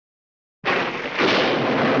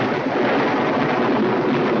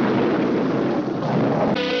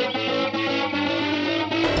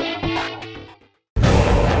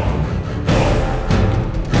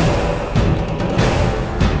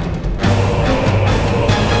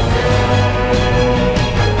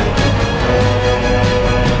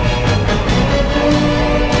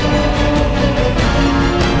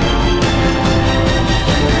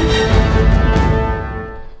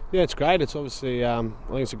great. It's obviously, I think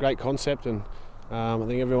it's a great concept, and I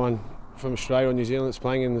think everyone from Australia or New Zealand that's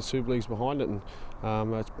playing in the Super League's behind it, and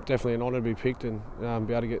it's definitely an honour to be picked and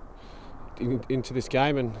be able to get into this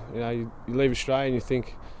game. And you leave Australia and you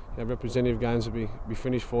think representative games will be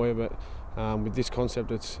finished for you, but with this concept,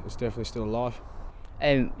 it's definitely still alive.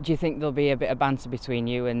 Do you think there'll be a bit of banter between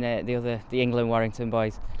you and the England Warrington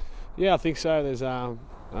boys? Yeah, I think so. There's a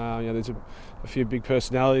few big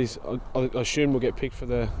personalities. I assume we'll get picked for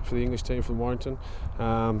the English team from Warrington.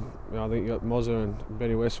 I think you got Mozza and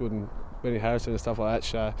Benny Westwood and Benny Harrison and stuff like that.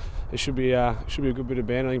 So it should be a good bit of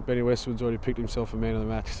band. I think Benny Westwood's already picked himself for man of the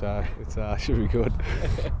match, so it should be good.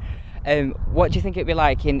 What do you think it'd be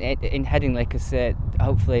like in Headingley? Because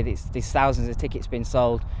hopefully there's thousands of tickets being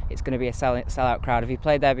sold. It's going to be a sell-out crowd. Have you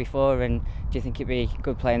played there before, and do you think it'd be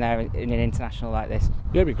good playing there in an international like this?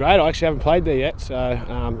 Yeah, it'd be great. I actually haven't played there yet,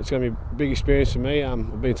 so it's going to be a big experience for me.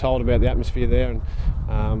 I've been told about the atmosphere there, and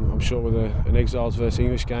I'm sure with an Exiles versus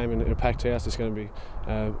English game in a packed house, it's going to be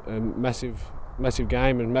a massive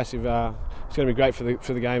game, and massive. It's going to be great for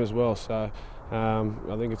the game as well. So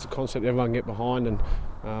I think it's a concept everyone can get behind,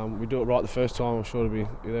 and we do it right the first time. I'm sure to be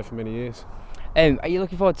there for many years. Are you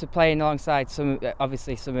looking forward to playing alongside some of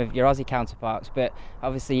your Aussie counterparts, but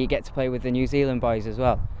obviously you get to play with the New Zealand boys as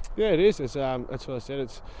well? Yeah, it is. That's what I said.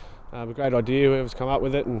 It's a great idea, whoever's come up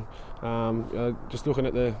with it, and just looking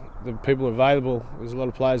at the people available, there's a lot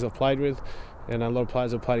of players I've played with, and a lot of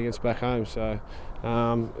players I've played against back home. So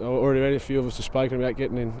already a few of us have spoken about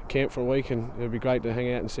getting in camp for a week, and it'd be great to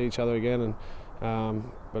hang out and see each other again. And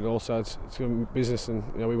but also it's going to be business,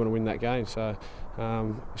 and we want to win that game. So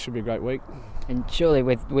it should be a great week. And surely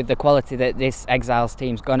with the quality that this Exiles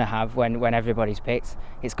team's going to have when everybody's picked,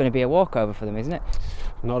 it's going to be a walkover for them, isn't it?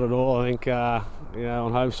 Not at all. I think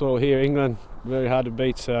on home soil here, England, very hard to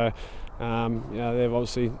beat. So they've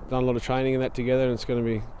obviously done a lot of training and that together, and it's going to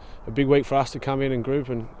be a big week for us to come in and group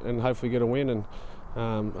and hopefully get a win.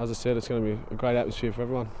 And as I said, it's going to be a great atmosphere for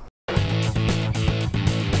everyone.